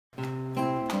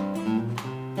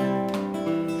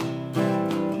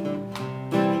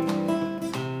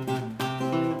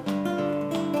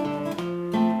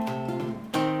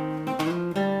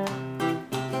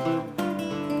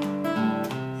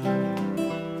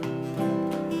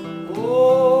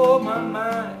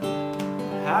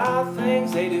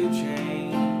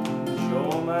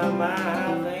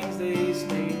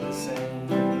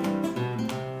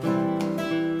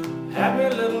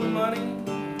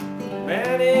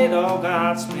it all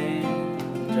got spent.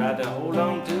 Tried to hold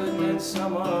on to it and then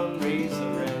someone raised the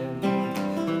rent.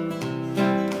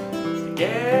 The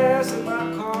gas in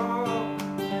my car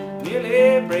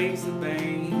nearly breaks the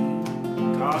bank.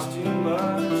 Cost too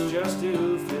much just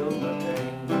to fill my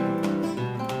tank.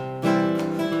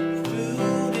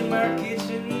 Food in my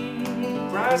kitchen,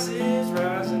 prices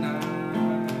rising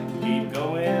high. Keep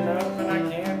going up and I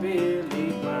can't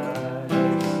believe my eyes.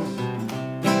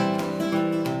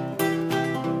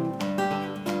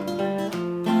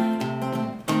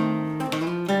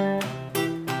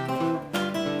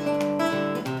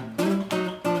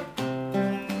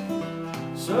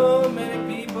 So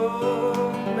many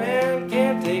people, man,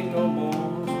 can't take no more.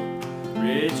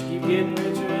 Rich keep getting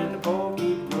richer and the poor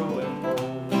keep growing poor.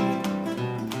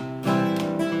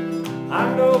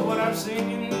 I know what I'm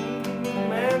singing,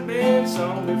 man, been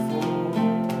sung before.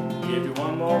 Give you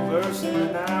one more verse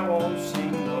and I won't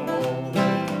sing no more.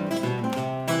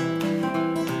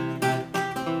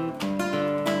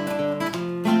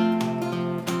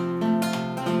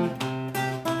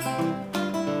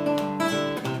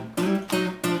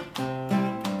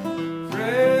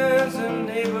 Friends and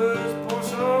neighbors, pour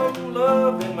some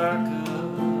love in my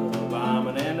cup. I'm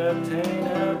an entertainer.